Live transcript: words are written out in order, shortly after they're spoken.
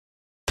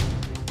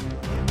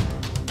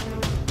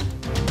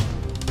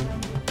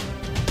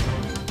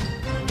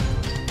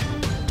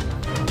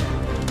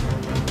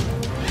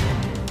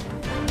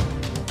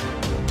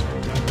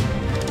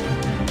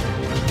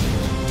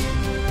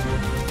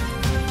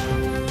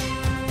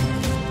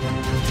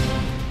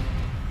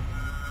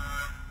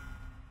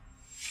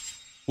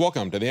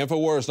Welcome to the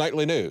INFOWARS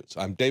Nightly News.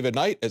 I'm David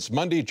Knight. It's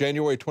Monday,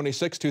 January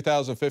 26,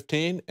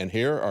 2015, and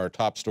here are our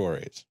top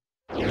stories.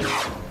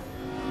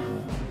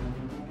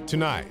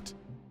 Tonight,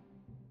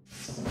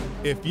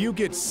 if you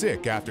get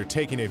sick after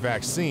taking a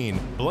vaccine,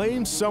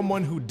 blame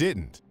someone who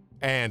didn't.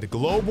 And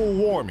global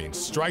warming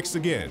strikes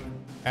again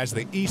as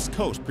the East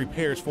Coast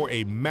prepares for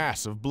a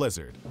massive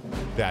blizzard.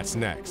 That's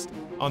next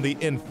on the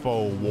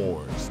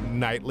INFOWARS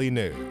Nightly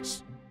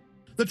News.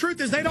 The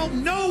truth is they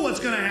don't know what's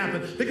going to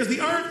happen because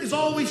the earth is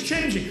always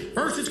changing.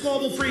 First it's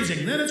global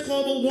freezing, then it's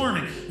global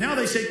warming. Now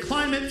they say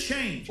climate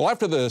change. Well,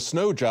 after the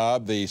snow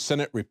job the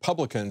Senate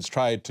Republicans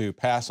tried to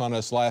pass on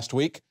us last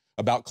week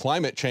about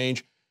climate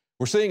change,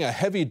 we're seeing a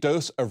heavy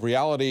dose of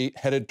reality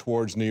headed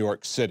towards New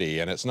York City.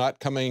 And it's not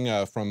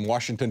coming from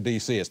Washington,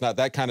 D.C. It's not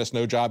that kind of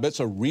snow job. It's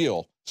a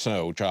real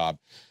snow job.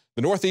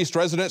 The Northeast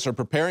residents are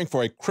preparing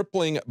for a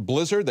crippling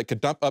blizzard that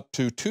could dump up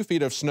to 2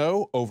 feet of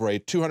snow over a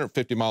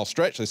 250-mile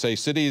stretch. They say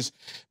cities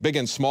big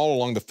and small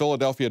along the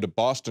Philadelphia to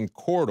Boston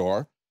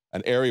corridor,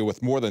 an area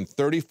with more than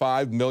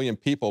 35 million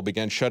people,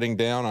 began shutting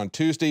down on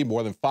Tuesday.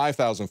 More than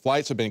 5,000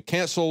 flights have been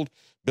canceled.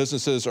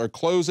 Businesses are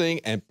closing,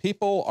 and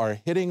people are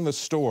hitting the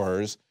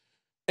stores,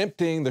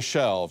 emptying the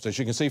shelves. As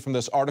you can see from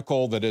this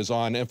article that is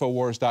on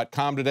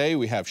Infowars.com today,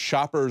 we have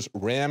shoppers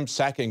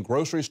ransacking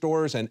grocery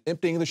stores and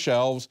emptying the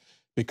shelves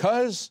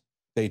because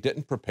they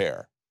didn't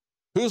prepare.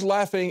 Who's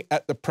laughing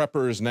at the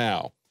preppers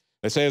now?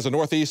 They say as the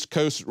Northeast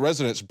Coast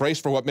residents brace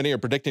for what many are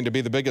predicting to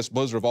be the biggest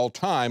blizzard of all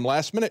time,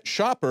 last-minute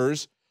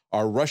shoppers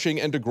are rushing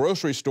into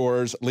grocery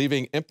stores,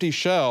 leaving empty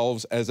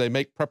shelves as they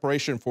make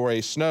preparation for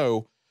a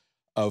snow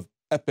of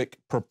epic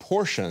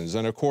proportions.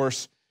 And of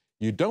course,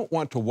 you don't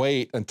want to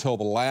wait until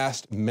the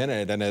last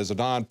minute. And as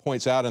Adon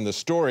points out in the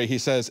story, he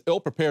says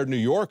ill-prepared New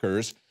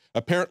Yorkers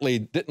apparently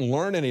didn't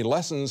learn any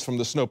lessons from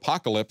the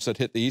snowpocalypse that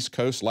hit the East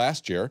Coast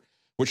last year,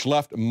 which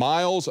left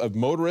miles of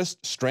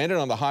motorists stranded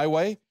on the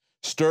highway,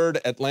 stirred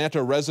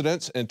Atlanta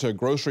residents into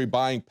grocery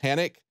buying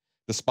panic,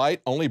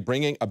 despite only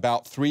bringing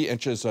about 3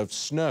 inches of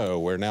snow.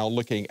 We're now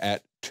looking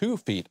at 2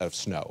 feet of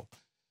snow.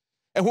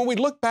 And when we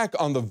look back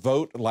on the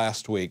vote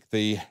last week,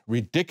 the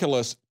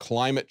ridiculous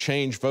climate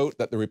change vote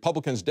that the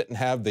Republicans didn't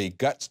have the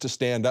guts to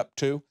stand up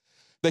to,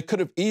 they could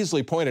have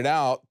easily pointed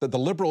out that the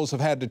liberals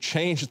have had to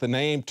change the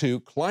name to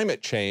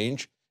climate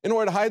change in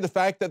order to hide the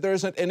fact that there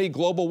isn't any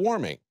global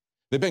warming.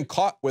 They've been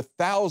caught with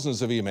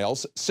thousands of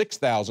emails,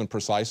 6,000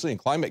 precisely, in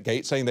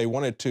ClimateGate saying they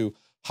wanted to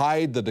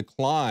hide the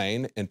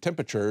decline in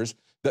temperatures,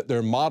 that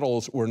their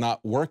models were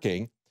not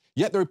working.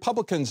 Yet the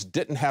Republicans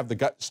didn't have the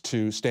guts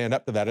to stand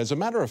up to that. As a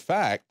matter of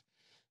fact,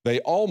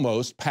 they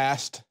almost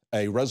passed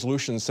a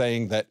resolution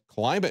saying that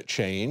climate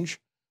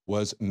change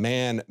was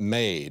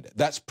man-made.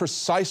 That's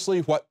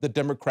precisely what the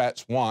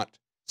Democrats want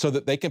so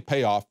that they can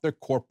pay off their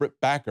corporate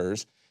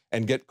backers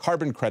and get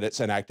carbon credits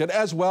enacted,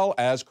 as well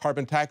as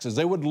carbon taxes.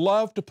 They would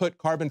love to put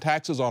carbon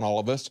taxes on all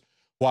of us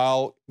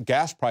while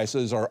gas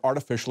prices are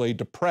artificially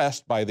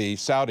depressed by the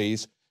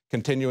Saudis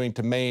continuing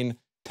to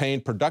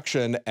maintain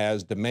production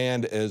as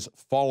demand is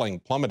falling,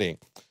 plummeting.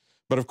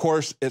 But of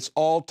course, it's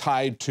all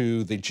tied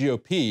to the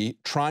GOP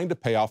trying to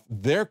pay off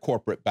their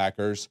corporate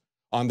backers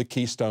on the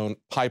Keystone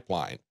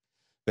Pipeline.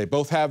 They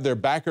both have their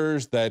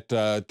backers that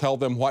tell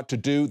them what to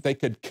do. They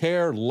could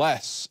care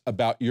less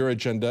about your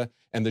agenda,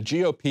 and the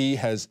GOP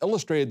has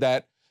illustrated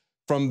that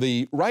from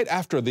right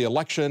after the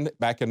election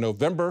back in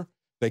November.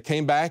 They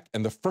came back,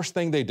 and the first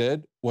thing they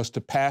did was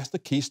to pass the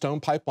Keystone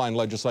Pipeline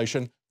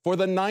legislation for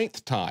the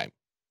 9th time.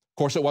 Of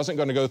course, it wasn't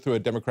going to go through a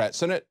Democrat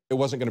Senate. It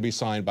wasn't going to be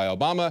signed by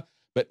Obama.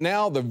 But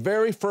now the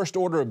very first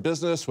order of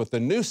business with the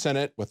new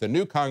Senate, with the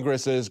new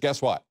Congress is,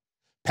 guess what?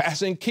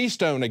 Passing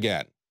Keystone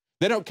again.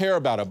 They don't care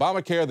about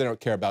Obamacare. They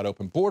don't care about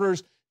open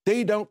borders.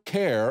 They don't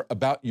care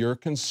about your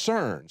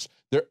concerns.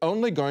 They're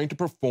only going to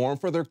perform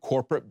for their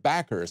corporate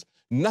backers.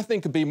 Nothing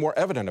could be more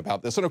evident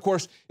about this. And of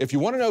course, if you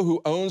want to know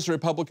who owns the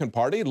Republican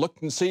Party, look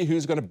and see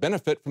who's going to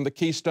benefit from the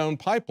Keystone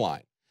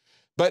Pipeline.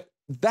 But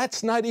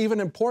that's not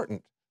even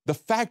important. The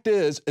fact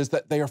is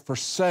that they are for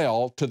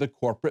sale to the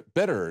corporate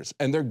bidders,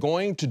 and they're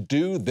going to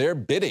do their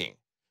bidding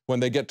when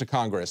they get to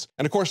Congress.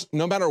 And of course,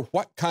 no matter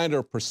what kind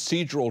of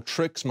procedural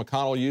tricks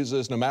McConnell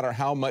uses, no matter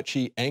how much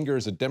he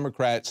angers the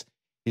Democrats,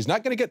 he's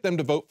not going to get them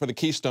to vote for the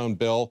Keystone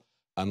bill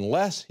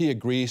unless he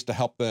agrees to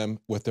help them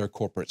with their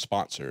corporate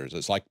sponsors.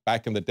 It's like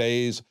back in the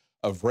days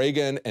of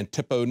Reagan and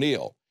Tip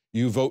O'Neill.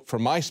 You vote for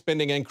my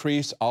spending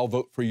increase, I'll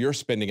vote for your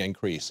spending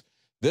increase.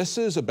 This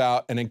is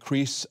about an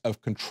increase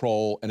of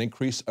control, an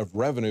increase of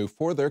revenue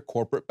for their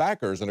corporate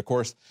backers. And of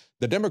course,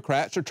 the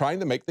Democrats are trying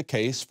to make the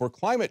case for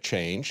climate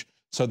change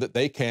so that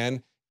they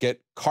can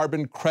get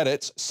carbon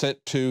credits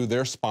sent to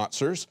their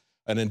sponsors,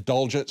 an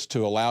indulgence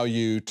to allow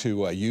you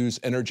to use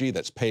energy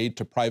that's paid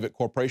to private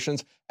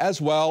corporations, as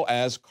well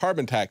as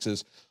carbon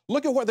taxes.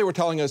 Look at what they were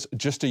telling us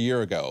just a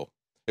year ago.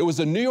 It was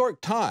the New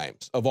York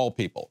Times, of all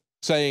people,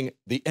 saying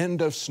the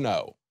end of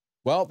snow.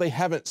 Well, they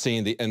haven't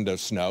seen the end of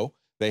snow.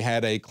 They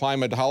had a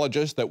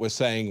climatologist that was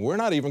saying, we're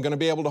not even going to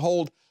be able to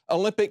hold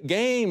Olympic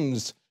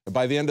Games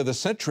by the end of the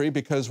century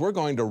because we're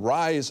going to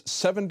rise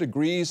 7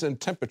 degrees in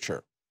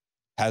temperature.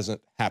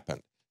 Hasn't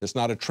happened. It's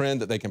not a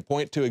trend that they can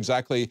point to.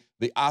 Exactly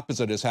the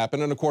opposite has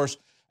happened. And of course,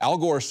 Al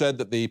Gore said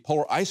that the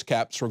polar ice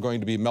caps were going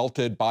to be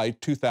melted by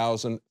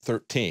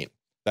 2013.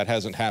 That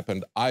hasn't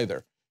happened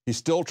either. He's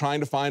still trying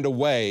to find a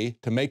way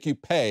to make you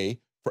pay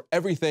for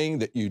everything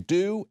that you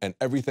do and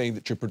everything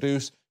that you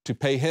produce, to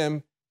pay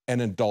him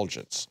an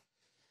indulgence.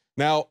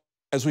 Now,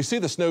 as we see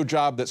the snow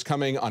job that's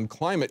coming on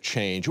climate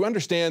change, you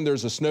understand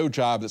there's a snow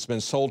job that's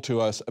been sold to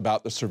us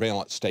about the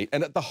surveillance state.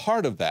 And at the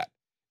heart of that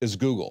is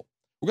Google.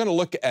 We're going to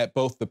look at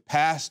both the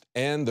past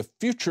and the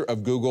future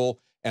of Google,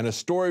 and a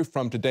story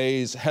from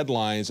today's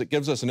headlines that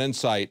gives us an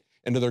insight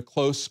into their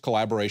close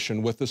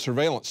collaboration with the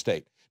surveillance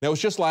state. Now, it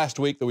was just last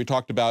week that we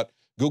talked about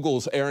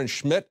Google's Aaron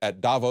Schmidt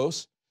at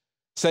Davos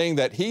saying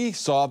that he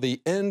saw the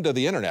end of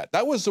the internet.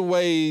 That was the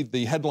way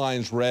the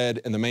headlines read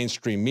in the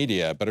mainstream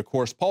media. But of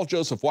course, Paul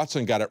Joseph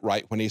Watson got it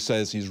right when he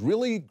says he's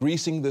really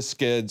greasing the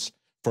skids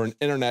for an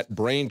internet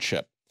brain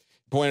chip.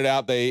 He pointed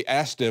out they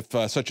asked if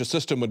such a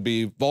system would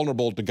be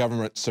vulnerable to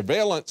government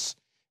surveillance,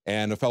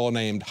 and a fellow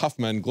named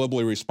Huffman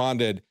glibly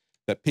responded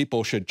that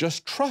people should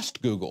just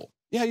trust Google.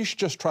 Yeah, you should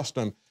just trust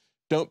them.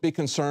 Don't be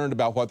concerned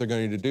about what they're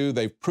going to do.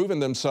 They've proven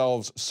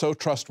themselves so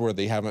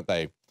trustworthy, haven't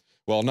they?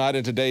 Well, not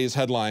in today's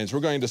headlines.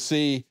 We're going to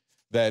see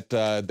that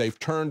they've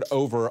turned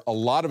over a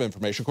lot of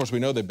information. Of course, we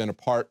know they've been a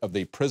part of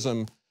the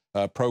PRISM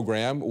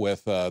program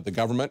with the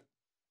government,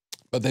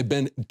 but they've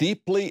been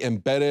deeply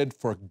embedded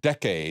for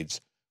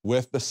decades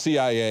with the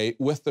CIA,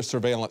 with the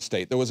surveillance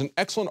state. There was an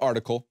excellent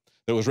article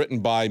that was written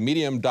by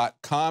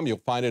Medium.com.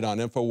 You'll find it on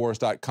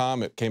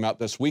INFOWARS.com. It came out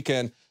this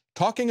weekend,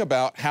 talking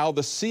about how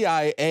the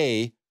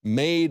CIA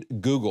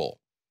made Google.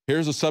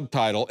 Here's a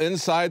subtitle: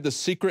 Inside the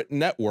Secret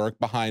Network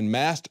Behind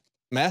Mass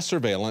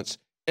Surveillance,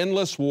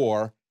 Endless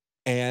War,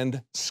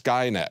 and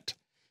Skynet.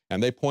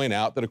 And they point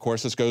out that, of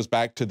course, this goes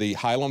back to the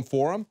Highland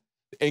Forum,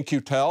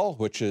 In-Q-Tel,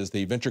 which is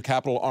the venture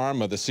capital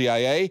arm of the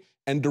CIA,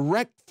 and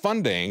direct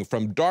funding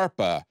from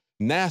DARPA,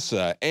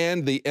 NASA,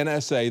 and the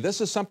NSA.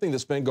 This is something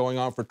that's been going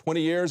on for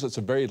 20 years. It's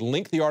a very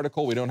lengthy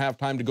article. We don't have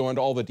time to go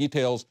into all the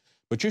details,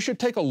 but you should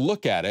take a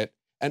look at it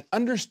and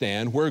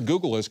understand where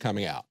Google is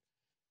coming out.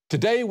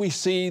 Today, we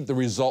see the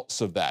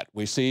results of that.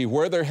 We see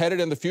where they're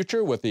headed in the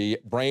future with the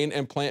brain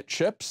implant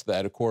chips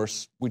that, of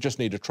course, we just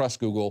need to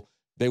trust Google.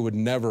 They would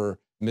never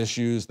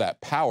misuse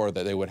that power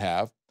that they would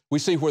have. We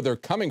see where they're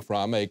coming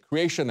from, a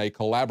creation, a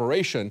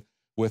collaboration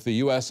with the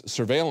U.S.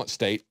 surveillance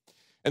state.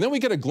 And then we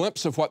get a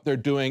glimpse of what they're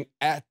doing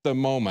at the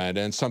moment,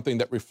 and something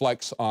that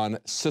reflects on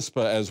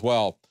CISPA as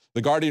well.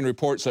 The Guardian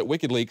reports that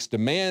WikiLeaks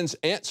demands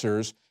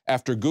answers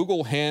after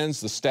Google hands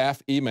the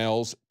staff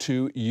emails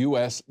to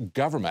U.S.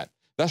 government.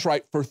 That's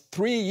right, for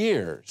 3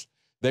 years,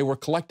 they were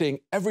collecting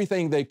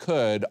everything they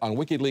could on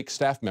WikiLeaks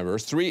staff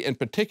members, 3 in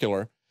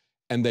particular,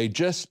 and they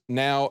just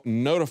now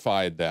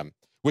notified them.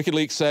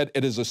 WikiLeaks said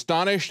it is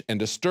astonished and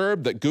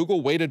disturbed that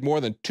Google waited more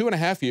than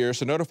 2.5 years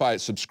to notify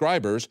its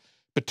subscribers,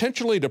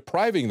 potentially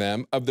depriving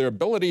them of their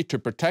ability to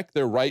protect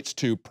their rights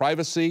to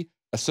privacy,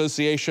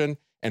 association,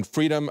 and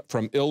freedom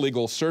from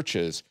illegal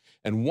searches.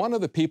 And one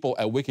of the people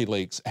at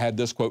WikiLeaks had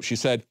this quote. She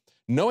said,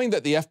 "Knowing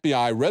that the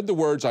FBI read the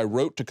words I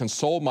wrote to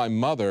console my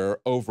mother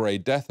over a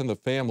death in the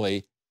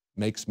family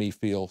makes me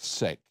feel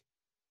sick."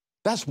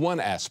 That's one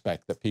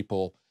aspect that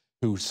people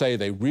who say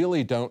they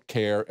really don't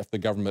care if the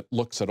government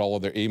looks at all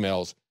of their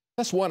emails,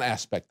 that's one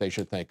aspect they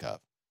should think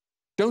of.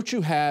 Don't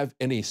you have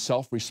any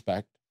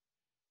self-respect?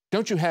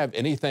 Don't you have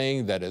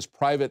anything that is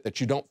private that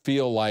you don't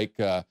feel like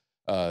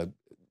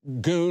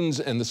goons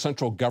in the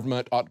central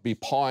government ought to be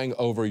pawing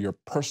over your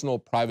personal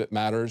private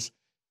matters?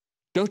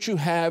 Don't you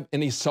have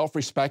any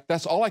self-respect?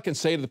 That's all I can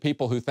say to the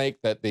people who think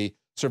that the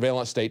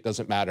surveillance state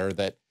doesn't matter,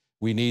 that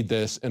we need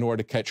this in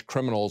order to catch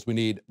criminals. We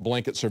need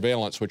blanket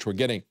surveillance, which we're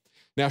getting.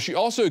 Now, she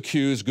also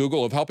accused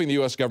Google of helping the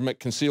U.S. government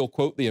conceal,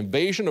 quote, the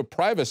invasion of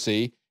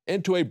privacy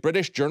into a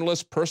British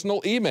journalist's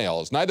personal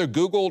emails. Neither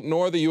Google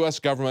nor the U.S.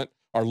 government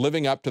are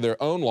living up to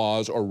their own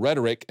laws or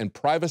rhetoric in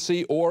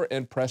privacy or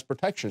in press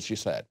protection, she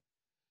said.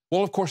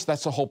 Well, of course,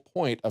 that's the whole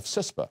point of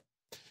CISPA.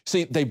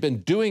 See, they've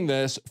been doing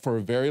this for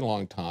a very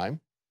long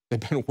time.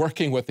 They've been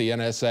working with the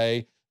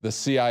NSA, the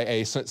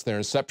CIA since their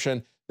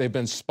inception. They've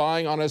been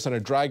spying on us in a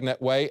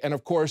dragnet way. And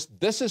of course,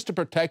 this is to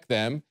protect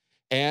them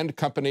and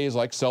companies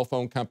like cell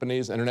phone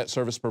companies, internet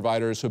service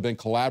providers who have been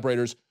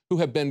collaborators, who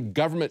have been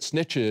government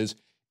snitches.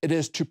 It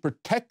is to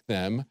protect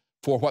them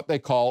for what they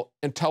call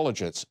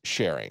intelligence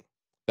sharing.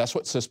 That's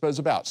what CISPA is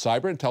about,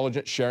 Cyber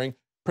Intelligence Sharing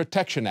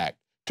Protection Act,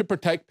 to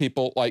protect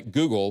people like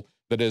Google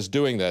that is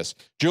doing this.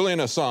 Julian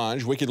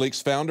Assange,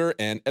 WikiLeaks founder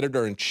and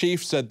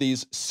editor-in-chief, said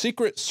these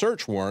secret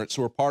search warrants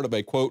were part of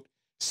a, quote,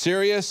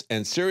 serious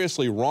and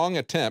seriously wrong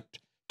attempt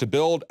to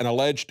build an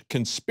alleged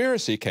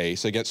conspiracy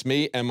case against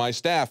me and my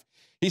staff.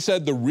 He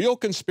said the real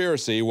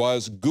conspiracy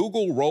was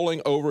Google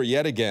rolling over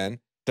yet again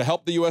to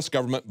help the U.S.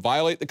 government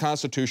violate the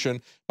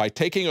Constitution by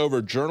taking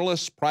over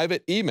journalists'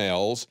 private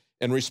emails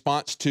in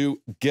response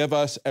to give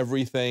us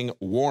everything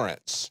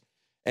warrants.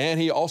 And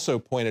he also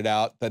pointed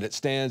out that it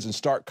stands in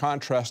stark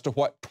contrast to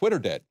what Twitter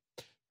did.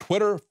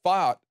 Twitter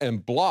fought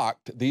and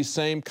blocked these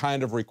same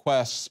kind of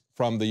requests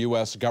from the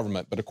U.S.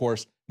 government. But of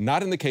course,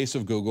 Not in the case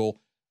of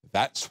Google.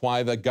 That's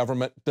why the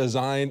government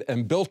designed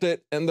and built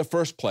it in the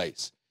first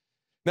place.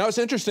 Now, it's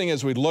interesting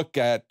as we look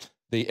at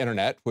the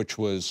internet, which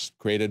was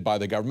created by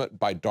the government,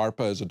 by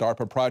DARPA as a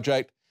DARPA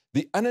project,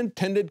 the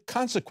unintended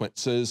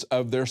consequences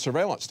of their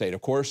surveillance state.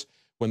 Of course,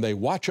 when they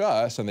watch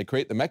us and they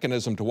create the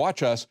mechanism to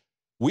watch us,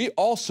 we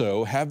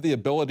also have the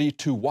ability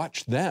to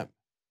watch them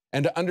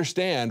and to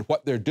understand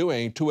what they're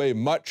doing to a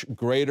much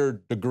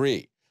greater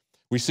degree.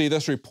 We see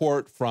this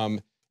report from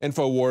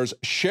INFOWARS.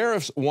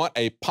 Sheriffs want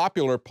a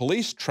popular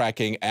police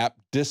tracking app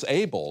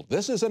disabled.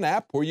 This is an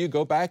app where you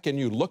go back and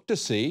you look to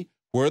see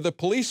where the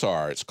police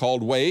are. It's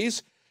called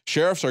Waze.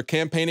 Sheriffs are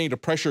campaigning to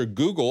pressure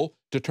Google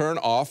to turn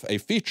off a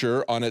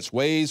feature on its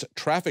Waze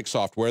traffic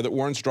software that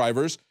warns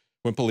drivers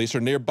when police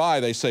are nearby.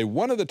 They say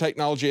one of the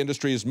technology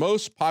industry's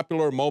most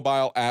popular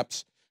mobile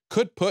apps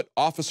could put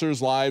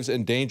officers' lives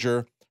in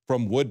danger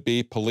from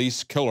would-be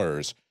police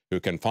killers who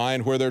can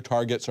find where their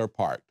targets are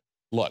parked.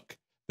 Look,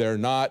 they're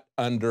not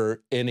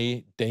under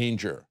any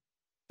danger.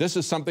 This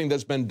is something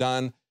that's been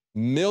done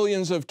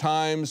millions of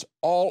times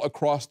all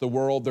across the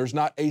world. There's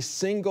not a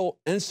single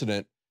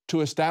incident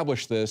to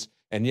establish this,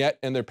 and yet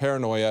in their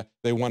paranoia,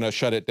 they want to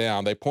shut it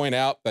down. They point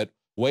out that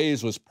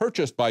Waze was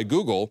purchased by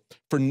Google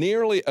for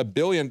nearly $1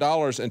 billion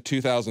in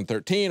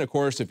 2013. Of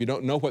course, if you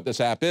don't know what this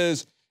app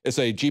is, it's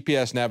a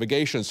GPS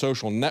navigation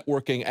social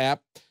networking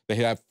app. They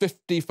have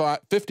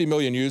 50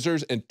 million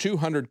users in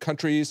 200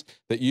 countries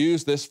that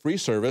use this free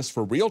service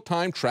for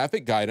real-time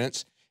traffic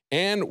guidance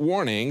and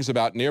warnings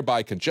about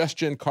nearby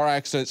congestion, car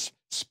accidents,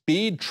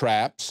 speed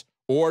traps,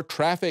 or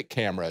traffic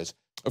cameras.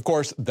 Of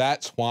course,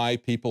 that's why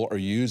people are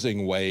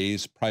using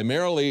Waze,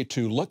 primarily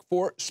to look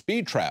for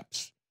speed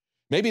traps.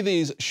 Maybe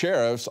these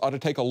sheriffs ought to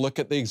take a look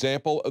at the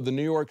example of the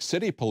New York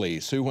City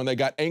police, who, when they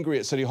got angry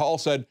at City Hall,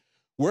 said,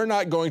 "We're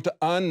not going to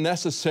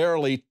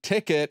unnecessarily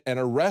ticket and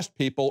arrest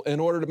people in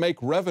order to make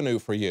revenue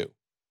for you."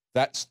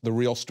 That's the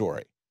real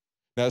story.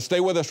 Now,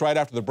 stay with us. Right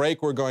after the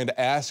break, we're going to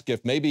ask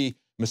if maybe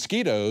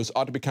mosquitoes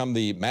ought to become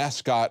the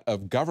mascot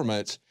of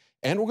governments,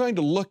 and we're going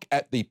to look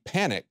at the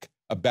panic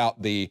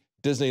about the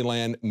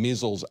Disneyland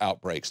measles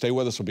outbreak. Stay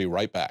with us. We'll be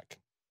right back.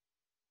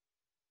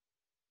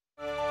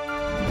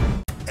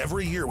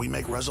 Every year we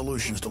make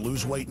resolutions to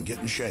lose weight and get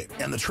in shape.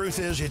 And the truth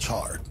is, it's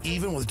hard,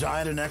 even with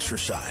diet and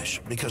exercise,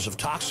 because of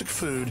toxic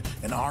food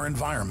in our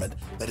environment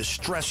that is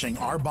stressing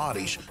our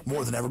bodies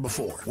more than ever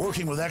before.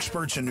 Working with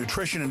experts in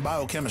nutrition and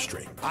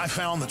biochemistry, I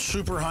found that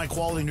super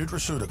high-quality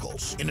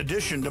nutraceuticals, in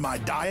addition to my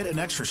diet and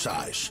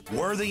exercise,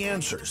 were the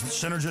answers that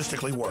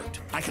synergistically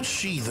worked. I could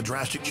see the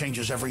drastic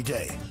changes every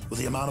day with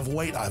the amount of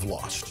weight I've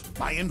lost,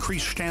 my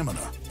increased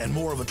stamina, and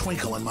more of a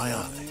twinkle in my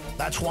eye.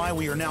 That's why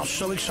we are now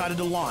so excited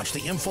to launch the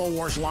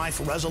INFOWARS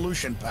Life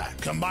Resolution Pack,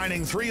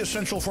 combining 3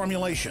 essential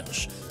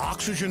formulations: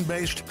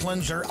 oxygen-based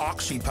cleanser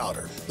Oxy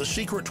Powder, the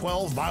Secret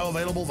 12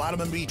 bioavailable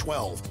vitamin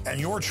B12,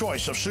 and your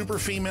choice of super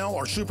female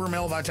or super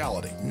male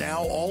vitality.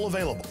 Now all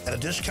available at a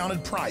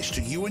discounted price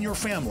to you and your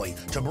family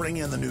to bring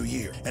in the new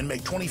year and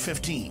make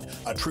 2015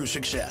 a true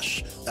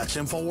success. That's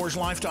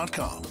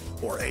InfoWarsLife.com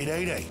or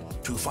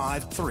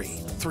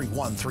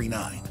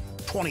 888-253-3139.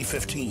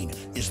 2015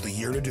 is the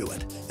year to do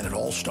it, and it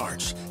all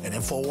starts at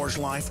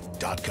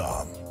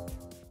InfoWarsLife.com.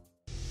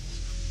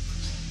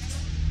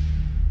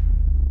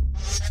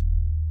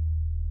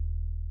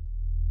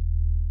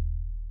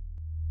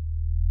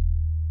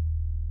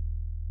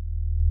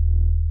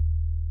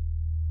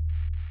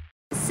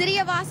 City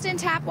of Austin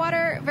tap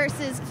water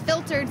versus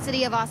filtered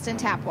City of Austin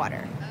tap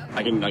water.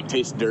 I can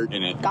taste dirt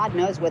in it. God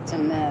knows what's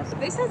in this.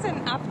 This has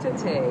an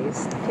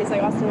aftertaste. Tastes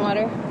like Austin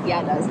water?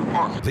 Yeah, it does.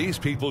 Ugh. These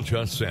people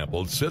just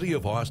sampled City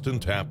of Austin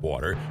tap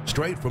water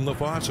straight from the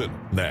faucet.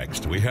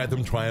 Next, we had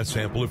them try a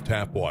sample of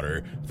tap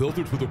water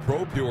filtered through the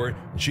ProPure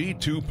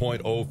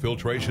G2.0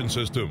 filtration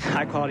system.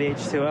 High quality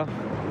H2O.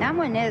 That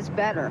one is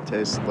better.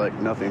 Tastes like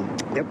nothing.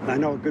 Yep, I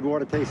know what good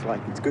water tastes like.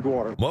 It's good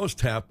water. Most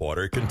tap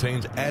water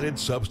contains added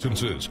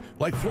substances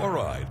like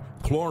fluoride,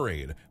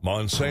 chlorine,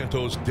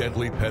 Monsanto's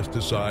deadly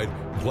pesticide,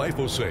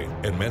 glyphosate,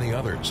 and many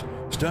others.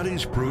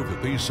 Studies prove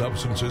that these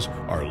substances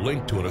are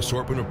linked to an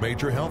assortment of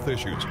major health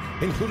issues,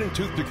 including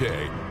tooth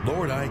decay,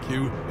 lowered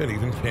IQ, and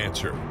even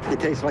cancer. It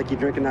tastes like you're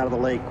drinking out of the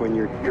lake when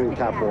you're drinking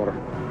tap water.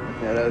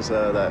 Yeah, it has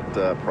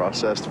that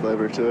processed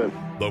flavor to it.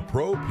 The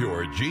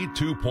ProPure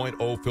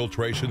G2.0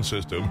 filtration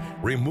system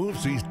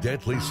removes these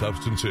deadly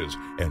substances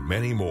and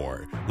many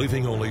more,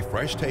 leaving only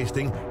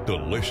fresh-tasting,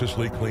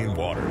 deliciously clean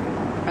water.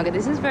 Okay,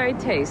 this is very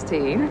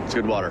tasty. It's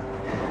good water.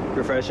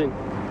 Refreshing.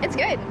 It's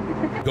good.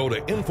 Go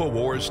to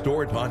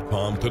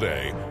InfoWarsStore.com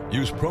today.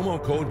 Use promo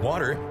code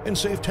WATER and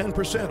save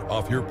 10%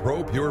 off your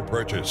ProPure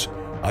purchase.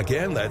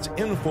 Again, that's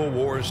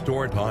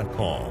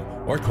InfoWarsStore.com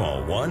or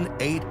call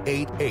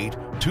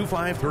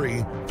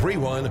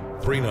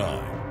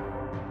 1-888-253-3139.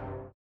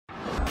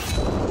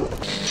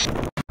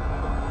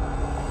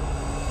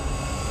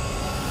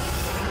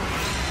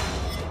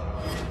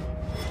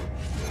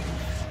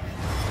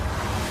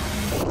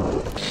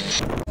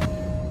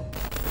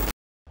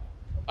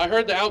 I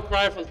heard the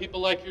outcry from people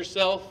like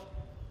yourself.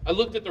 I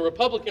looked at the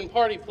Republican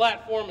Party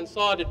platform and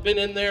saw it had been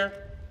in there.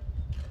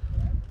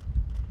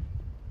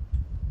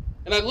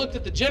 And I looked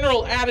at the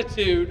general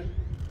attitude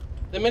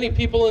that many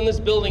people in this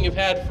building have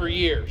had for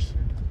years,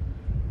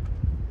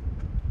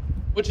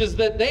 which is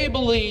that they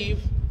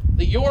believe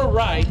that your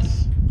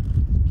rights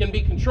can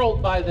be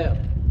controlled by them.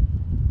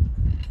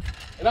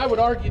 And I would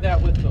argue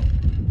that with them,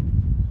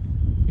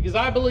 because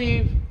I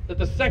believe that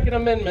the Second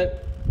Amendment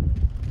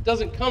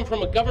doesn't come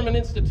from a government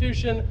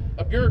institution,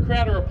 a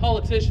bureaucrat, or a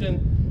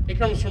politician. It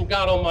comes from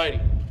God Almighty.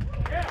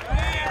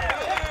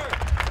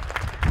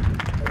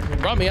 What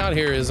brought me out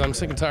here is I'm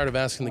sick and tired of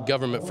asking the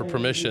government for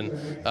permission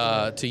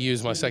to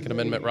use my Second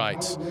Amendment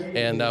rights.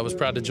 And I was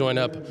proud to join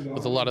up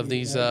with a lot of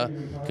these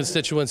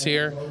constituents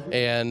here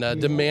and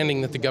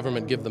demanding that the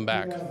government give them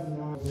back.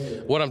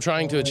 What I'm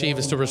trying to achieve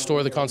is to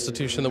restore the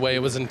Constitution the way it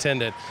was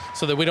intended,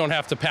 so that we don't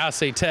have to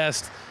pass a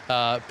test,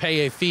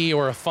 pay a fee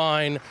or a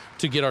fine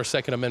to get our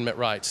Second Amendment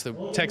rights. The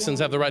Texans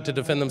have the right to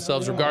defend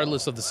themselves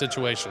regardless of the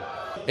situation.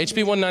 HB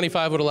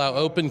 195 would allow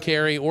open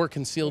carry or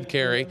concealed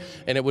carry,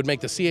 and it would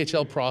make the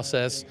CHL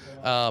process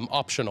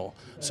optional.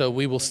 So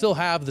we will still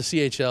have the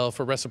CHL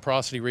for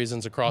reciprocity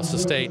reasons across the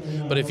state,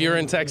 but if you're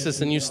in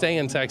Texas and you stay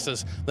in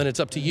Texas, then it's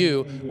up to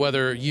you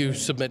whether you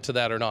submit to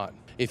that or not.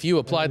 If you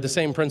applied the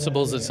same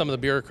principles that some of the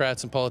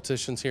bureaucrats and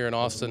politicians here in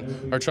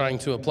Austin are trying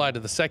to apply to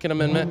the Second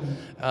Amendment,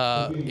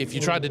 if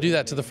you tried to do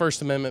that to the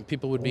First Amendment,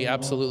 people would be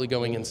absolutely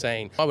going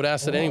insane. I would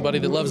ask that anybody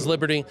that loves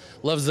liberty,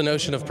 loves the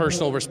notion of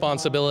personal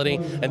responsibility,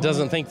 and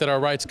doesn't think that our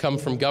rights come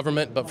from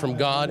government but from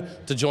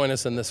God, to join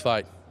us in this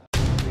fight.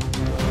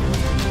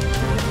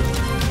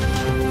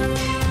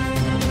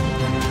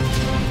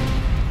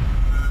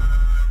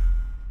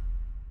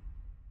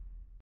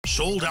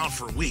 Sold out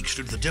for weeks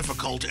due to the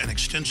difficult and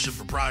extensive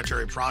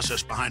proprietary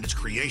process behind its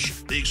creation,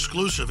 the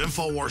exclusive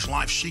INFOWARS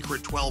Life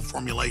Secret 12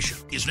 formulation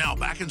is now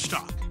back in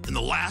stock in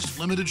the last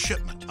limited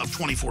shipment of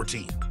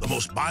 2014. The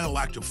most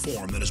bioactive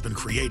form that has been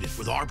created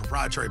with our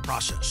proprietary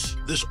process.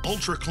 This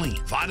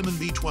ultra-clean vitamin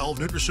B12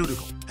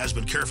 nutraceutical has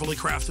been carefully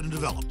crafted and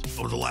developed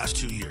over the last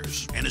 2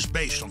 years and is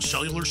based on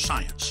cellular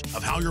science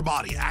of how your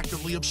body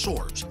actively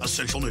absorbs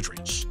essential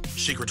nutrients.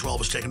 Secret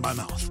 12 is taken by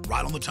mouth,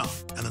 right on the tongue,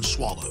 and then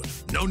swallowed.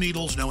 No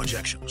needles, no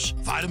injections.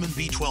 Vitamin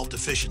B12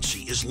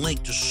 deficiency is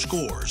linked to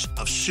scores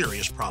of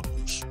serious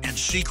problems. And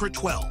Secret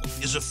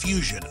 12 is a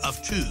fusion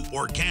of 2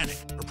 organic,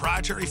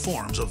 proprietary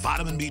forms of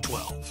vitamin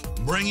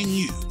B12, bringing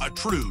you a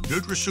true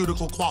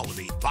nutraceutical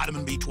quality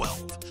vitamin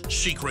B12.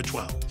 Secret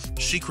 12.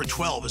 Secret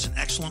 12 is an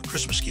excellent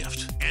Christmas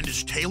gift and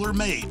is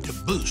tailor-made to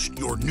boost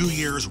your New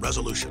Year's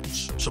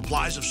resolutions.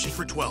 Supplies of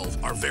Secret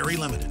 12 are very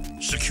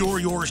limited. Secure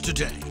yours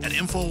today at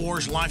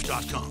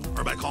InfoWarsLife.com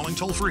or by calling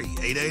toll-free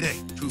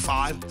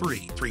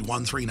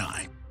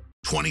 888-253-3139.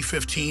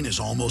 2015 is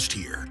almost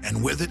here,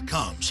 and with it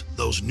comes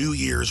those New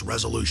Year's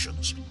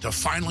resolutions to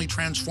finally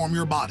transform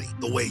your body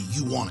the way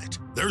you want it.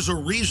 There's a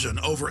reason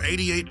over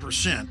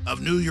 88%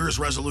 of New Year's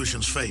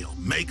resolutions fail.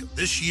 Make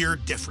this year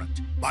different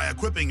by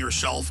equipping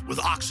yourself with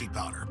Oxy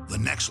Powder, the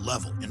next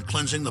level in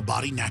cleansing the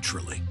body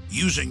naturally.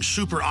 Using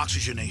super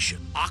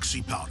oxygenation,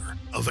 Oxy Powder,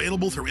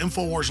 available through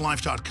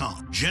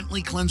InfoWarsLife.com,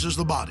 gently cleanses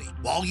the body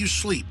while you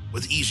sleep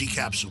with easy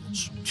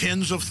capsules.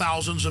 Tens of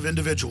thousands of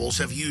individuals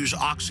have used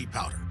Oxy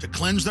Powder to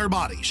cleanse their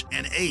bodies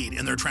and aid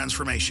in their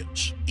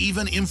transformations.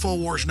 Even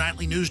InfoWars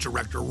Nightly News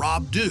Director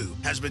Rob Dew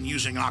has been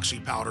using Oxy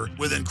Powder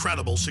with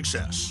incredible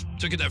success.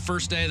 Took it that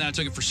first day, and then I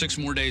took it for 6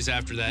 more days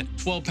after that.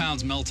 12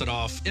 pounds melted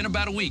off in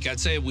about a week. I'd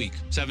say a week,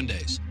 7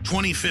 days.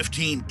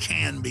 2015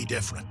 can be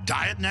different.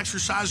 Diet and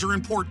exercise are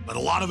important, but a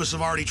lot of us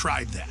have already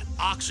tried that.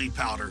 Oxy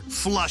Powder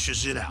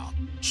flushes it out.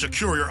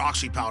 Secure your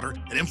Oxy Powder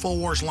at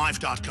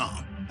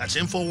InfoWarsLife.com. That's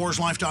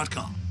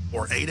InfoWarsLife.com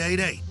or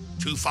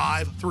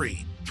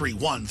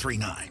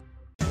 888-253-3139.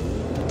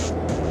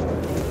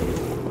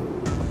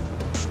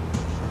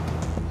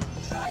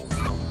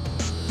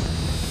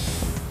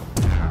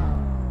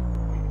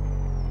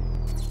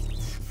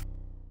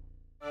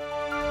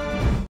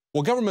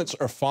 Well, governments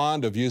are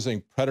fond of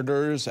using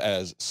predators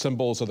as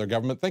symbols of their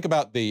government. Think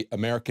about the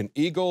American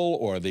eagle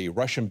or the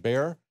Russian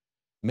bear.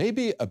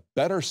 Maybe a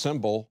better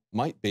symbol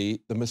might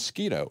be the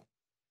mosquito.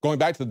 Going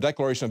back to the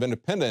Declaration of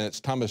Independence,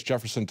 Thomas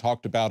Jefferson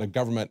talked about a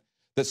government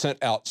that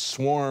sent out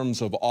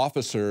swarms of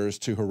officers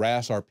to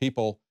harass our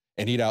people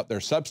and eat out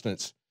their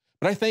substance.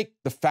 But I think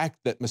the fact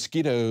that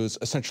mosquitoes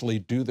essentially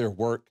do their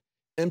work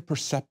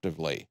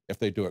imperceptibly, if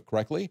they do it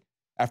correctly,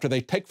 after they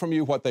take from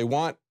you what they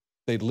want,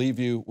 they'd leave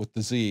you with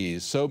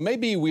disease. So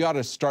maybe we ought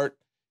to start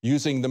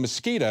using the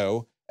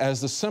mosquito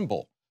as the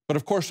symbol. But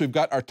of course, we've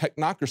got our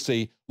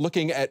technocracy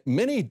looking at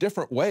many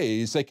different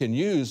ways they can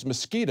use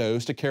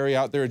mosquitoes to carry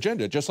out their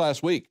agenda. Just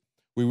last week,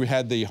 we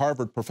had the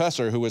Harvard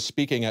professor who was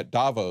speaking at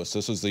Davos.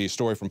 This is the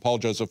story from Paul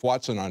Joseph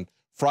Watson on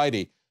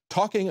Friday,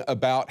 talking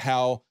about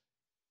how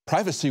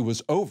privacy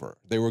was over.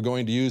 They were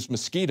going to use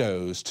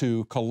mosquitoes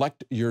to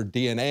collect your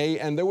DNA,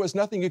 and there was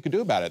nothing you could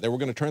do about it. They were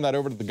going to turn that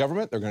over to the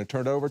government. They're going to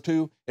turn it over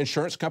to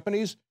insurance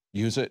companies,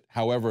 use it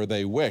however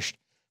they wished.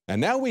 And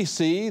now we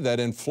see that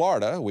in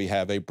Florida, we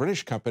have a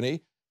British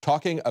company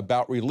talking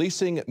about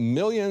releasing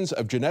millions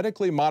of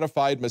genetically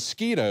modified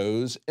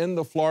mosquitoes in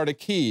the Florida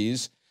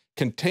Keys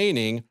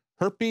containing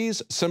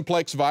herpes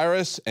simplex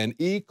virus and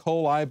E.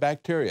 coli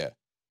bacteria.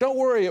 Don't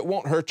worry, it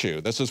won't hurt you.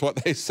 This is what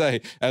they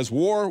say. As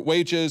war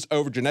wages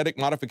over genetic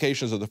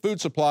modifications of the food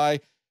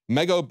supply,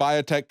 mega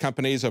biotech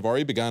companies have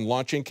already begun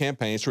launching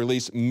campaigns to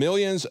release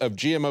millions of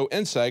GMO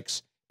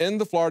insects in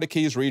the Florida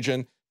Keys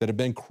region that have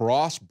been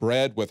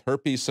crossbred with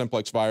herpes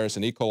simplex virus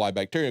and E. coli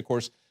bacteria. Of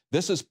course,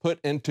 this is put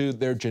into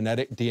their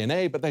genetic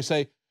DNA, but they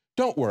say,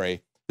 don't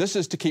worry, this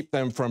is to keep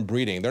them from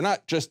breeding. They're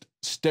not just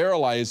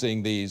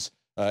sterilizing these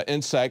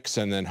insects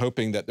and then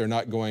hoping that they're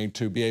not going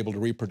to be able to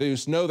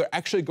reproduce. No, they're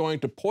actually going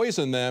to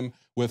poison them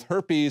with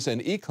herpes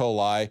and E.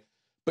 coli,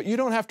 but you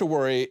don't have to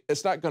worry,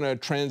 it's not going to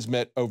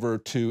transmit over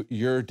to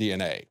your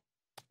DNA.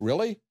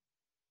 Really?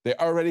 They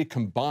already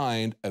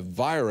combined a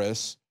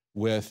virus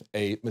with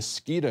a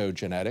mosquito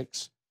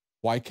genetics.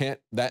 Why can't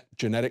that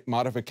genetic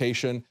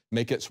modification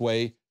make its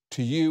way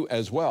to you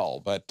as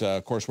well? But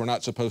of course, we're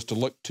not supposed to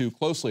look too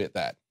closely at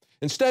that.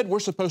 Instead, we're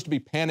supposed to be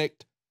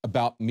panicked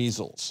about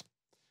measles.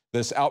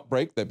 This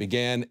outbreak that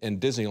began in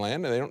Disneyland,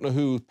 and they don't know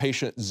who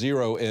patient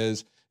 0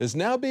 is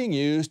now being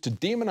used to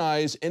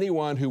demonize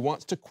anyone who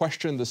wants to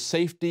question the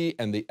safety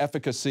and the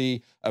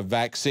efficacy of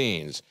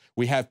vaccines.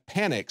 We have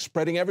panic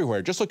spreading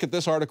everywhere. Just look at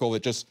this article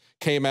that just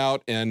came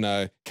out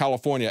in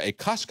California. A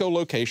Costco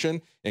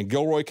location in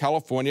Gilroy,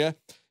 California,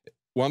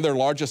 one of their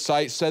largest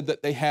sites, said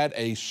that they had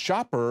a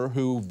shopper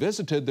who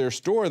visited their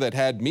store that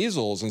had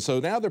measles. And so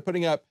now they're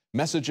putting up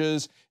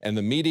messages, and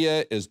the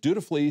media is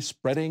dutifully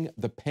spreading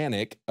the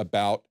panic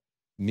about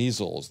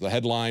measles. The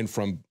headline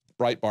from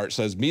Breitbart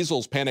says,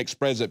 measles panic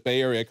spreads at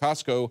Bay Area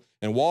Costco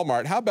and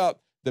Walmart. How about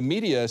the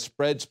media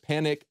spreads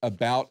panic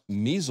about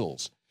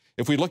measles?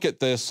 If we look at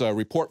this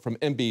report from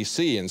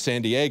NBC in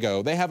San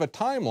Diego, they have a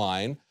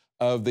timeline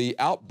of the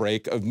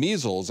outbreak of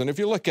measles. And if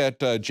you look at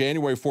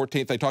January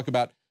 14th, they talk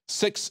about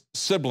 6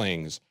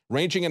 siblings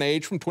ranging in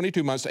age from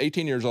 22 months to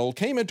 18 years old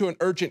came into an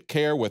urgent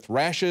care with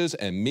rashes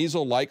and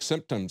measles-like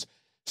symptoms.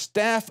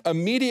 Staff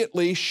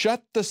immediately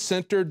shut the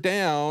center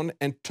down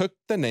and took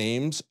the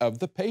names of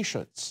the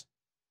patients.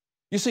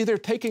 You see, they're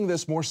taking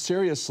this more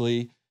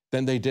seriously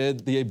than they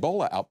did the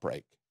Ebola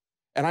outbreak.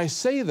 And I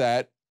say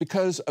that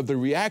because of the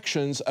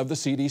reactions of the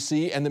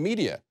CDC and the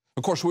media.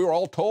 Of course, we were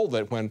all told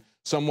that when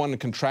someone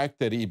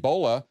contracted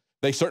Ebola,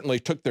 they certainly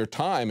took their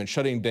time in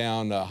shutting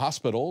down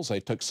hospitals. They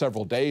took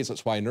several days.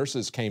 That's why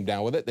nurses came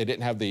down with it. They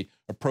didn't have the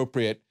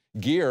appropriate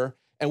gear.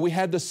 And we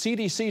had the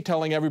CDC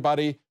telling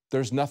everybody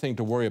there's nothing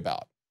to worry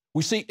about.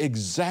 We see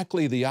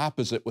exactly the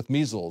opposite with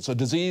measles, a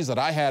disease that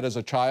I had as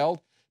a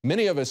child.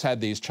 Many of us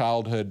had these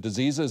childhood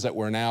diseases that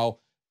we now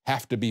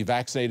have to be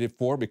vaccinated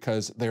for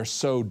because they're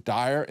so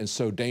dire and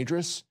so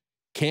dangerous.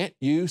 Can't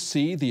you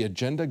see the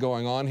agenda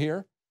going on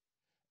here?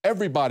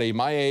 Everybody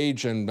my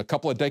age and a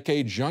couple of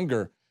decades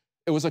younger,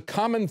 it was a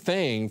common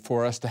thing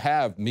for us to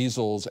have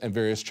measles and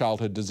various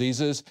childhood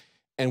diseases,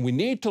 and we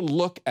need to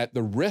look at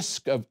the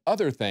risk of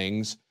other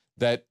things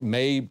that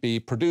may be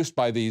produced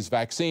by these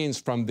vaccines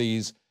from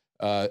these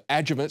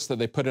adjuvants that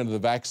they put into the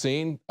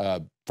vaccine,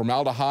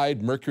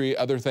 formaldehyde, mercury,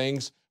 other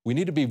things. We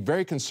need to be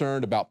very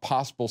concerned about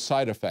possible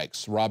side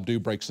effects. Rob Dew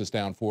breaks this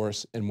down for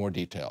us in more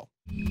detail.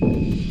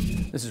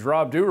 This is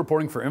Rob Dew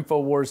reporting for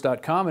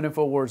INFOWARS.com and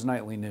INFOWARS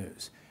Nightly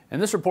News. And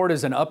this report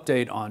is an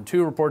update on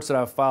 2 reports that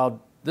I've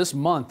filed this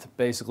month,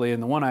 basically,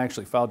 and the one I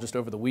actually filed just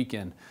over the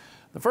weekend.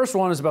 The first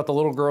one is about the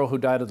little girl who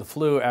died of the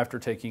flu after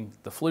taking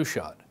the flu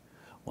shot.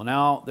 Well,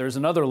 now there's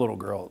another little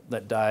girl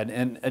that died.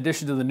 In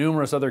addition to the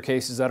numerous other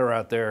cases that are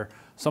out there,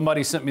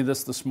 somebody sent me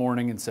this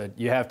morning and said,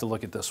 you have to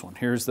look at this one.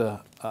 Here's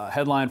the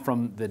headline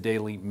from the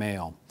Daily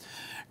Mail.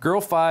 Girl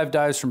 5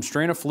 dies from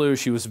strain of flu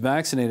she was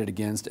vaccinated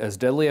against as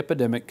deadly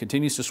epidemic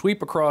continues to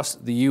sweep across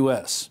the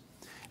U.S.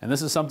 And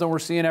this is something we're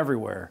seeing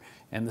everywhere.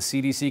 And the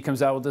CDC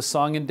comes out with this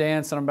song and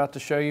dance that I'm about to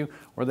show you,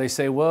 where they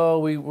say,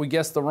 well, we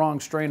guessed the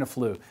wrong strain of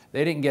flu.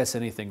 They didn't guess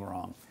anything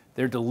wrong.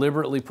 They're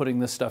deliberately putting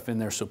this stuff in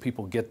there so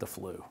people get the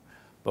flu.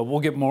 But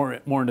we'll get more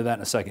into that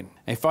in a second.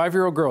 A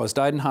 5-year-old girl has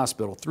died in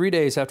hospital 3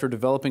 days after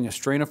developing a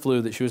strain of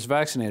flu that she was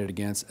vaccinated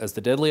against as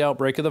the deadly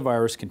outbreak of the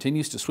virus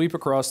continues to sweep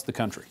across the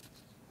country.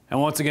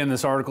 And once again,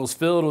 this article is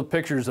filled with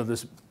pictures of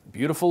this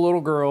beautiful little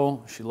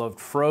girl. She loved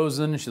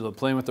Frozen. She loved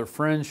playing with her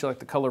friends. She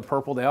liked the color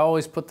purple. They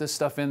always put this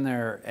stuff in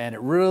there, and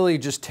it really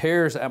just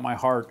tears at my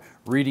heart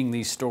reading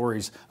these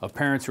stories of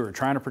parents who are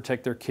trying to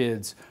protect their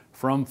kids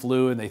from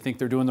flu, and they think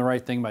they're doing the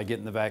right thing by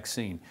getting the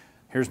vaccine.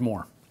 Here's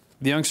more.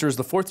 The youngster is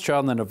the 4th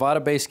child in the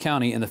Nevada-based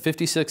county and the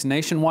 56th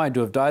nationwide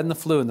to have died in the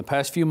flu in the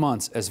past few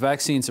months as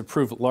vaccines have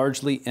proved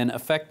largely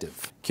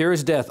ineffective.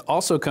 Kira's death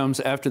also comes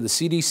after the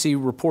CDC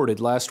reported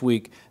last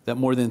week that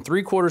more than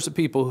 3/4 of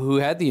people who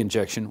had the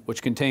injection,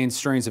 which contains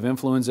strains of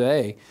influenza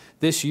A,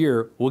 this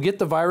year will get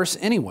the virus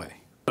anyway.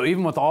 So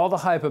even with all the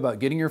hype about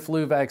getting your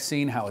flu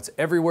vaccine, how it's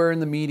everywhere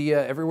in the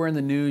media, everywhere in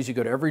the news, you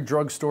go to every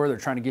drugstore, they're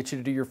trying to get you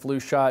to do your flu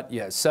shot.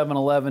 Yeah,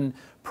 7-Eleven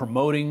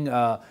promoting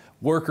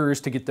workers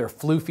to get their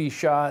floofy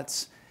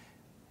shots.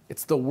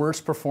 It's the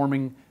worst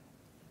performing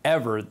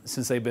ever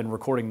since they've been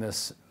recording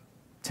this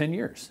 10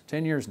 years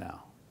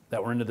now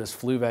that we're into this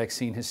flu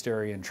vaccine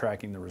hysteria and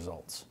tracking the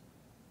results.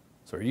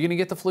 So are you going to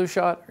get the flu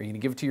shot? Are you going to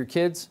give it to your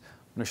kids?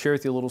 I'm going to share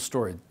with you a little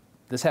story.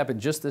 This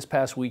happened just this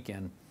past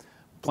weekend.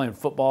 Playing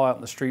football out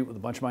in the street with a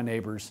bunch of my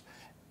neighbors.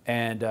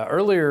 And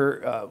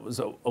earlier, it was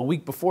a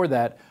week before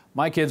that,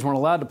 my kids weren't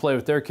allowed to play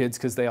with their kids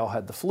because they all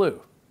had the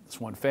flu. It's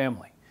one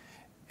family.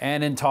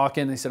 And in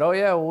talking, they said, oh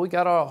yeah, well, we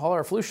got all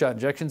our flu shot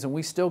injections and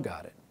we still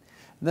got it.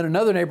 And then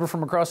another neighbor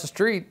from across the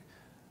street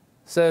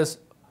says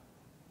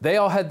they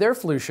all had their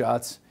flu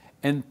shots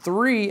and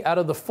 3 out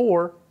of the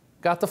 4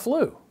 got the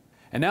flu.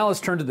 And now let's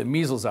turn to the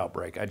measles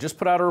outbreak. I just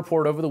put out a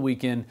report over the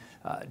weekend,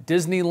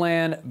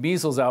 Disneyland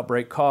measles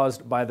outbreak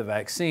caused by the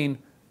vaccine, ?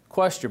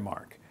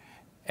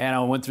 And I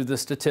went through the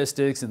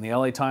statistics and the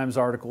LA Times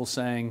article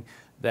saying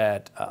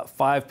that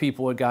 5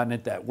 people had gotten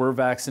it that were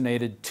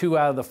vaccinated. 2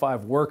 out of the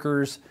 5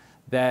 workers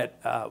that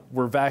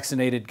were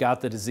vaccinated got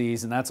the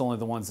disease, and that's only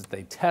the ones that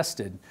they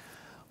tested.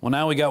 Well,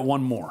 now we got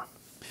one more.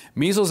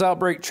 Measles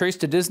outbreak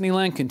traced to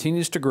Disneyland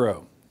continues to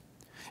grow.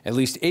 At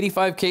least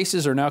 85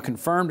 cases are now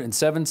confirmed in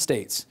 7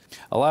 states.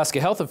 Alaska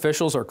health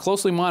officials are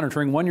closely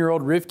monitoring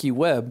 1-year-old Rivki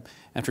Webb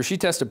after she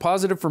tested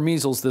positive for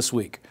measles this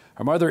week.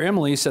 Her mother,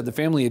 Emily, said the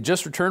family had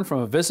just returned from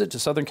a visit to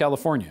Southern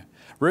California.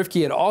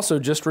 Rivki had also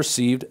just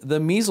received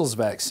the measles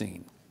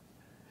vaccine.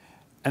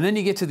 And then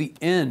you get to the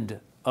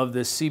end of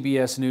this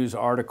CBS News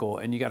article,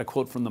 and you got a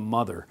quote from the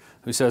mother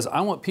who says,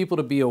 I want people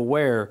to be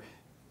aware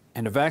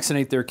and to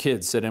vaccinate their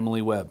kids, said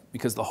Emily Webb,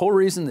 because the whole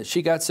reason that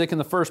she got sick in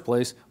the first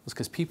place was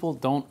because people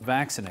don't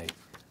vaccinate.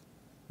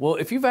 Well,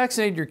 if you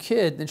vaccinated your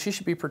kid, then she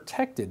should be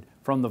protected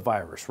from the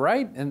virus,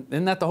 right? And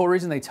isn't that the whole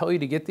reason they tell you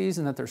to get these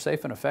and that they're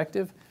safe and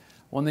effective?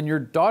 Well, then your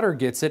daughter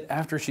gets it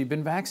after she'd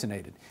been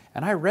vaccinated.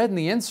 And I read in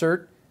the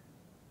insert,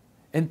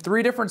 in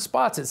 3 different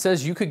spots, it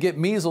says you could get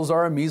measles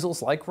or a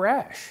measles-like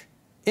rash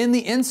in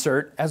the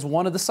insert as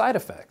one of the side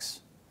effects.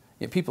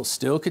 Yet people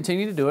still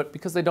continue to do it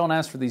because they don't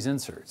ask for these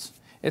inserts.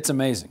 It's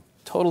amazing,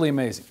 totally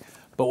amazing.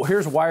 But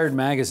here's Wired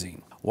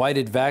magazine. Why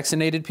did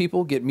vaccinated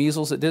people get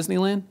measles at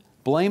Disneyland?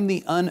 Blame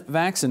the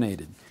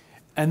unvaccinated.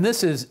 And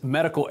this is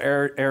medical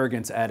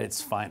arrogance at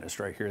its finest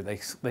right here.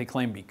 They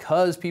claim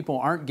because people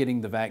aren't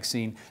getting the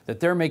vaccine that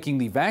they're making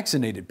the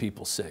vaccinated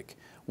people sick,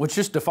 which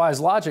just defies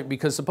logic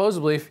because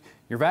supposedly if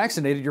you're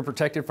vaccinated, you're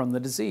protected from the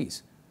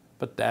disease.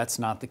 But that's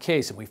not the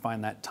case, and we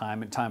find that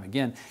time and time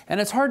again. And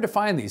it's hard to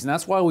find these, and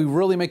that's why we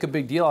really make a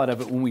big deal out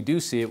of it when we do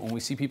see it, when we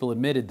see people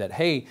admitted that,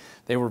 hey,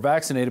 they were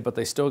vaccinated, but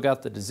they still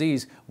got the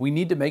disease. We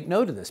need to make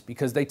note of this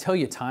because they tell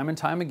you time and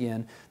time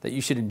again that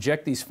you should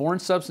inject these foreign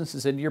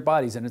substances into your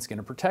bodies and it's going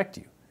to protect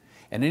you.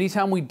 And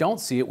anytime we don't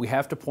see it, we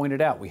have to point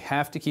it out. We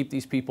have to keep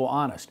these people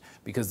honest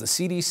because the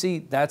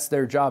CDC, that's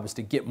their job, is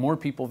to get more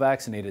people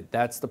vaccinated.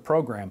 That's the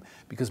program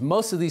because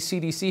most of these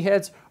CDC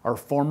heads are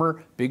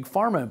former Big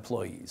Pharma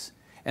employees.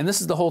 And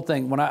this is the whole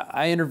thing. When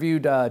I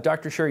interviewed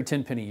Dr. Sherry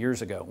Tenpenny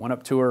years ago, went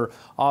up to her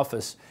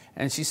office,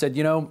 and she said,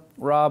 you know,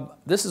 Rob,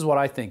 this is what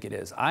I think it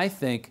is. I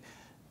think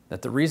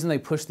that the reason they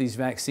push these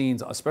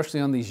vaccines, especially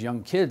on these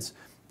young kids,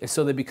 is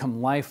so they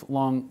become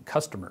lifelong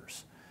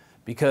customers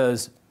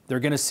because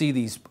they're going to see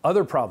these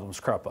other problems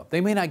crop up.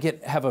 They may not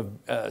have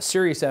a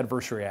serious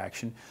adverse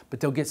reaction, but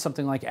they'll get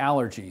something like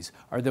allergies,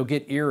 or they'll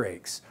get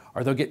earaches,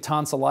 or they'll get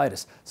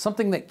tonsillitis,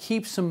 something that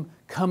keeps them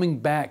coming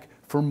back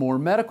for more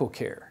medical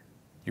care.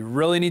 You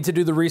really need to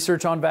do the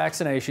research on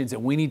vaccinations,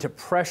 and we need to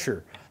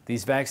pressure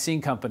these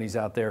vaccine companies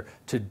out there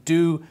to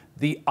do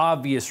the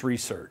obvious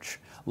research.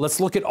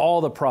 Let's look at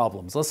all the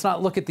problems. Let's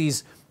not look at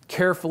these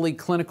carefully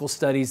clinical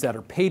studies that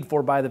are paid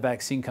for by the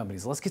vaccine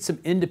companies. Let's get some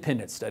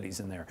independent studies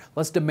in there.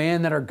 Let's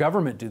demand that our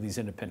government do these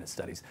independent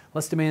studies.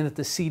 Let's demand that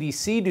the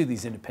CDC do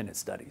these independent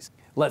studies.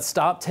 Let's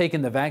stop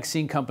taking the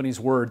vaccine companies'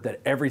 word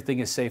that everything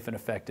is safe and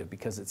effective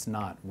because it's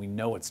not. We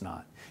know it's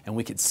not. And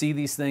we can see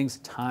these things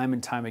time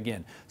and time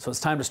again. So it's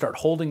time to start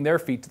holding their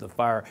feet to the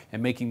fire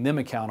and making them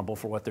accountable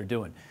for what they're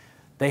doing.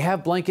 They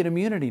have blanket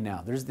immunity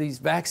now. There's these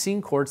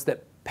vaccine courts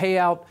that pay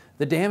out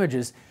the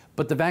damages,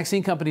 but the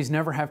vaccine companies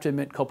never have to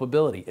admit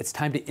culpability. It's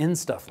time to end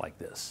stuff like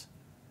this.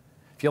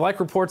 If you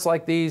like reports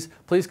like these,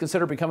 please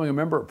consider becoming a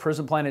member of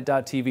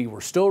PrisonPlanet.tv.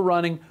 We're still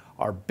running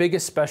our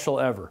biggest special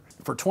ever.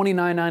 For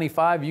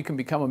 $29.95, you can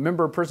become a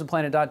member of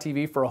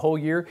PrisonPlanet.tv for a whole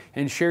year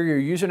and share your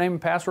username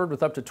and password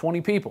with up to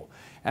 20 people.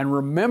 And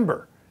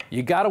remember,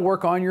 you got to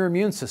work on your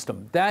immune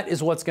system. That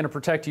is what's going to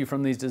protect you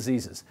from these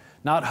diseases,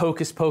 not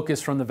hocus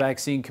pocus from the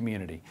vaccine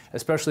community,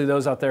 especially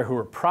those out there who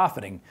are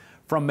profiting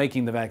from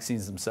making the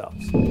vaccines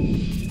themselves.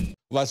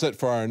 Well, that's it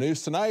for our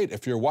news tonight.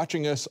 If you're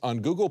watching us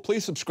on Google,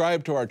 please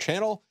subscribe to our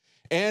channel.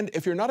 And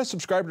if you're not a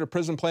subscriber to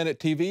Prison Planet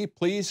TV,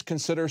 please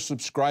consider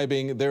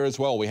subscribing there as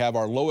well. We have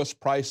our lowest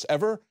price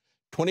ever,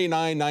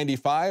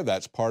 $29.95.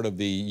 That's part of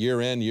the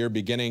year-end,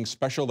 year-beginning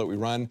special that we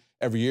run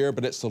every year,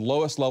 but it's the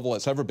lowest level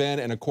it's ever been.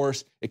 And of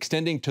course,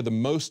 extending to the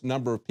most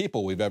number of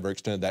people we've ever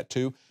extended that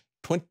to.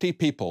 20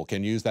 people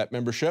can use that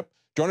membership.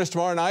 Join us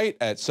tomorrow night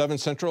at 7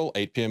 Central,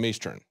 8 p.m.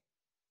 Eastern.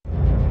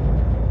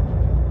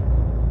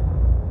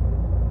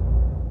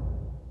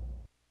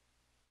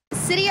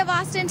 City of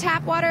Austin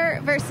tap water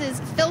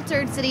versus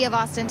filtered City of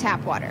Austin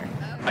tap water.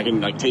 I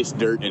can taste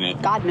dirt in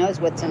it. God knows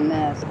what's in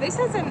this. This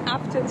has an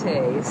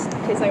aftertaste.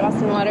 Tastes like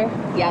Austin water?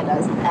 Yeah, it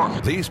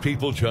does. These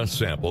people just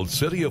sampled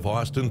City of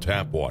Austin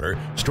tap water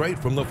straight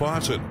from the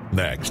faucet.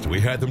 Next, we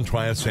had them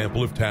try a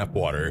sample of tap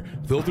water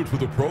filtered through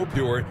the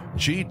ProPure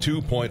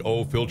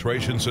G2.0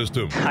 filtration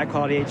system. High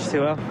quality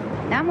H2O.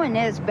 That one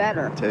is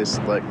better. Tastes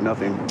like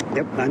nothing.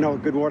 Yep, I know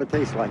what good water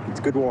tastes like.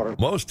 It's good water.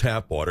 Most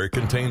tap water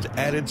contains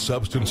added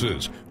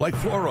substances like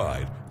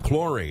fluoride,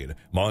 chlorine,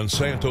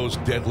 Monsanto's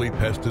deadly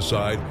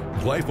pesticide,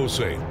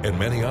 glyphosate, and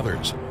many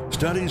others.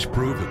 Studies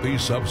prove that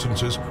these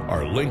substances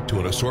are linked to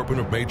an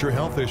assortment of major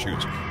health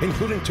issues,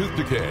 including tooth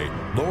decay,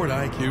 lowered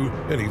IQ,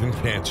 and even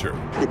cancer.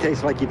 It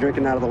tastes like you're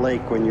drinking out of the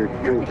lake when you're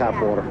drinking tap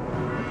water.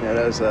 Yeah, it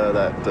has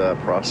that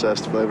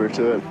processed flavor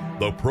to it.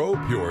 The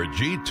ProPure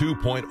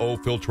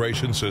G2.0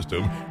 filtration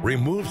system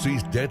removes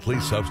these deadly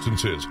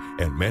substances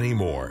and many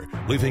more,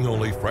 leaving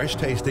only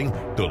fresh-tasting,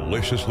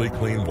 deliciously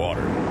clean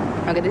water.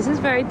 Okay, this is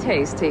very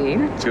tasty.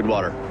 It's good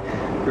water.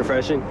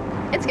 Refreshing.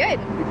 It's good.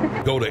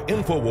 Go to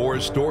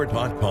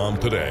InfoWarsStore.com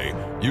today.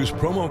 Use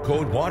promo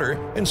code WATER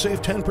and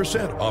save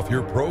 10% off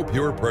your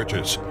ProPure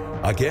purchase.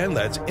 Again,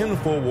 that's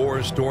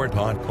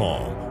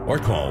InfoWarsStore.com or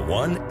call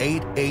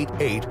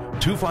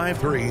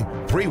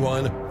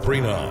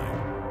 1-888-253-3139.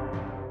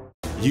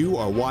 You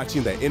are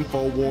watching the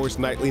InfoWars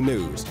Nightly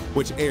News,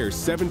 which airs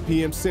 7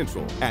 p.m.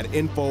 Central at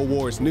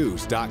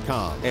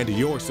InfoWarsNews.com. And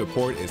your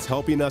support is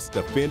helping us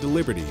defend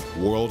liberty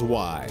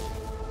worldwide.